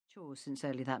chores since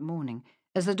early that morning,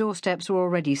 as the doorsteps were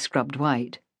already scrubbed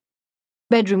white.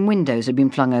 Bedroom windows had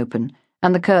been flung open,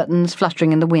 and the curtains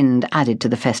fluttering in the wind added to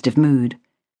the festive mood.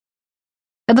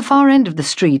 At the far end of the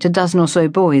street, a dozen or so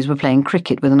boys were playing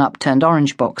cricket with an upturned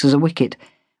orange box as a wicket,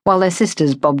 while their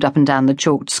sisters bobbed up and down the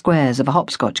chalked squares of a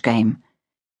hopscotch game.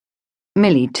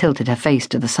 Millie tilted her face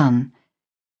to the sun.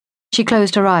 She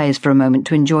closed her eyes for a moment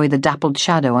to enjoy the dappled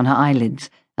shadow on her eyelids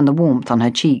and the warmth on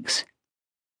her cheeks.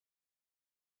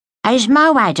 "Has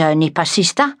Mo had her nipper,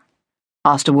 sister?"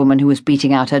 asked a woman who was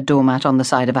beating out her doormat on the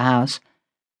side of a house.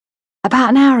 "About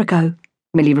an hour ago,"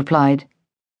 Millie replied.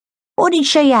 "What did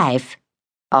she have?"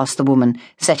 asked the woman,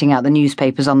 setting out the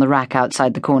newspapers on the rack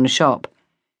outside the corner shop.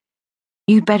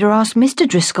 "You'd better ask Mr.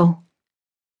 Driscoll."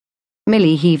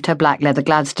 Millie heaved her black leather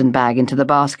Gladstone bag into the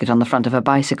basket on the front of her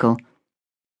bicycle.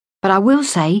 "But I will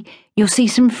say you'll see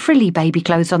some frilly baby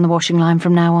clothes on the washing line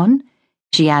from now on,"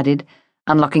 she added,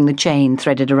 unlocking the chain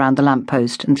threaded around the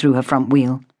lamppost and through her front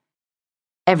wheel.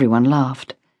 Everyone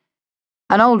laughed.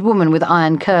 An old woman with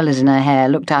iron curlers in her hair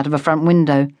looked out of a front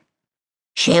window.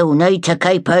 "She'll need to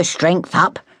keep her strength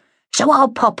up, so I'll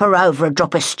pop her over a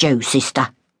drop of stew, sister."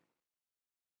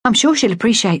 "I'm sure she'll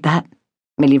appreciate that,"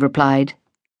 Millie replied.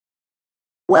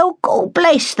 "Well, God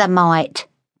bless the mite,"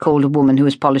 called a woman who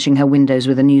was polishing her windows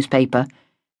with a newspaper.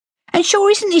 "And sure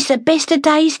isn't this the best of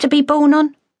days to be born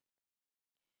on?"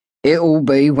 "It'll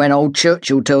be when old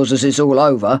Churchill tells us it's all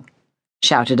over,"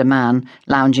 shouted a man,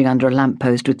 lounging under a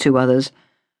lamppost with two others.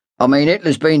 "I mean,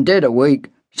 Hitler's been dead a week,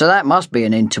 so that must be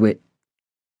an end to it.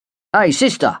 Hey,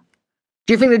 sister,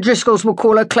 do you think the Driscolls will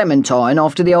call her Clementine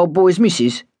after the old boy's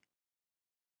missus?"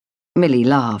 Millie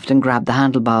laughed and grabbed the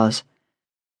handlebars.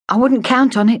 "I wouldn't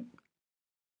count on it."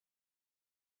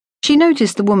 She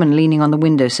noticed the woman leaning on the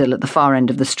windowsill at the far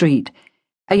end of the street,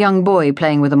 a young boy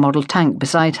playing with a model tank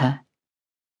beside her.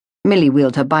 Millie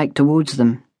wheeled her bike towards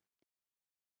them.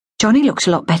 "Johnny looks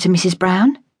a lot better, Mrs.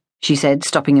 Brown," she said,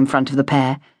 stopping in front of the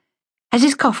pair. "Has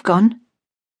his cough gone?"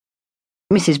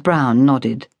 Mrs. Brown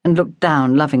nodded and looked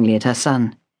down lovingly at her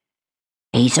son.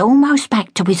 "He's almost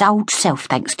back to his old self,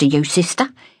 thanks to you,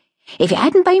 sister. If it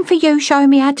hadn't been for you showing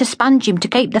me how to sponge him to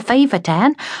keep the fever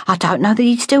down, I don't know that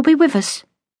he'd still be with us."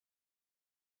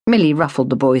 Millie ruffled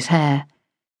the boy's hair.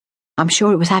 "I'm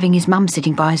sure it was having his mum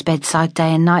sitting by his bedside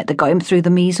day and night that got him through the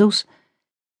measles."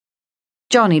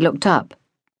 Johnny looked up.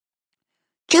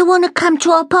 "Do you want to come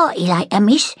to our party later,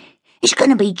 miss? It's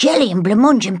going to be jelly and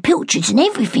blancmange and pilchards and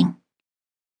everything."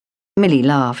 Millie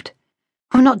laughed.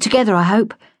 "Well, not together, I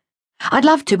hope. I'd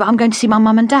love to, but I'm going to see my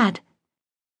mum and dad."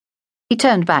 He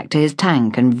turned back to his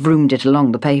tank and vroomed it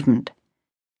along the pavement.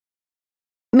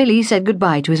 Millie said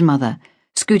goodbye to his mother,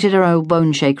 scooted her old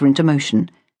bone shaker into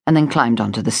motion, and then climbed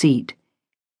onto the seat.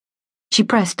 She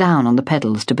pressed down on the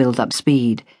pedals to build up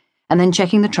speed, and then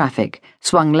checking the traffic,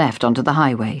 swung left onto the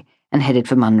highway and headed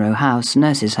for Munro House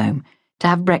Nurses' Home to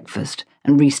have breakfast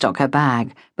and restock her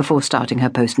bag before starting her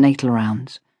postnatal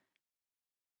rounds.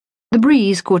 The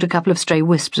breeze caught a couple of stray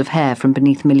wisps of hair from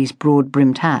beneath Millie's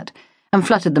broad-brimmed hat and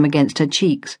fluttered them against her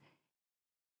cheeks.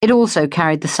 It also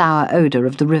carried the sour odour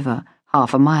of the river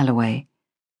half a mile away.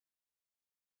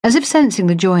 As if sensing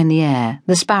the joy in the air,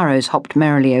 the sparrows hopped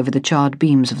merrily over the charred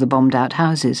beams of the bombed-out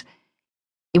houses.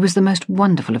 It was the most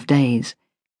wonderful of days.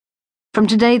 From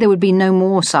today there would be no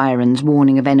more sirens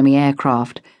warning of enemy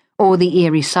aircraft, or the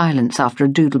eerie silence after a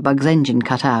doodlebug's engine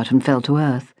cut out and fell to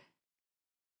earth.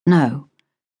 No,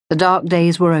 the dark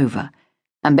days were over,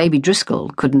 and baby Driscoll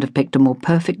couldn't have picked a more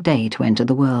perfect day to enter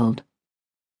the world.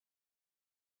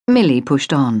 Millie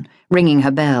pushed on, ringing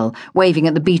her bell, waving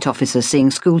at the beat officers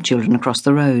seeing schoolchildren across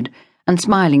the road, and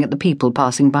smiling at the people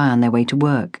passing by on their way to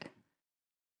work.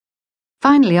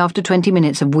 Finally, after 20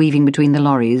 minutes of weaving between the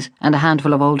lorries and a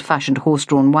handful of old-fashioned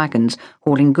horse-drawn wagons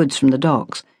hauling goods from the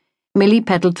docks, Millie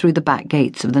pedalled through the back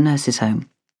gates of the nurses' home.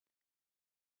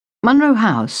 Munro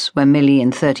House, where Millie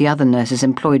and 30 other nurses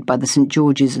employed by the St.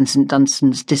 George's and St.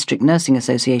 Dunstan's District Nursing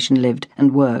Association lived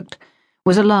and worked,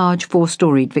 was a large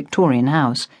 4-storied Victorian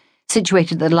house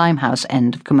situated at the Limehouse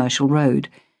end of Commercial Road,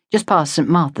 just past St.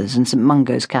 Martha's and St.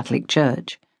 Mungo's Catholic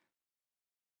Church.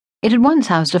 It had once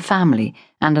housed a family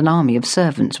and an army of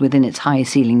servants within its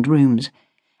high-ceilinged rooms,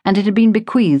 and it had been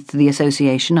bequeathed to the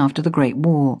association after the Great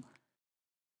War.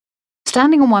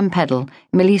 Standing on one pedal,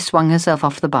 Millie swung herself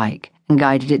off the bike and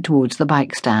guided it towards the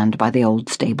bike stand by the old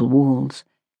stable walls.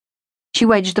 She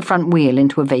wedged the front wheel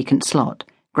into a vacant slot,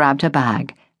 grabbed her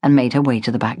bag, and made her way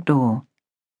to the back door.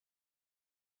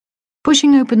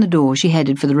 Pushing open the door, she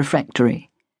headed for the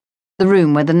refectory. The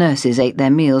room where the nurses ate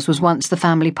their meals was once the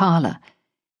family parlour.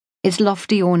 Its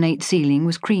lofty, ornate ceiling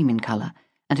was cream in colour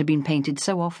and had been painted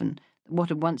so often that what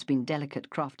had once been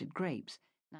delicate crafted grapes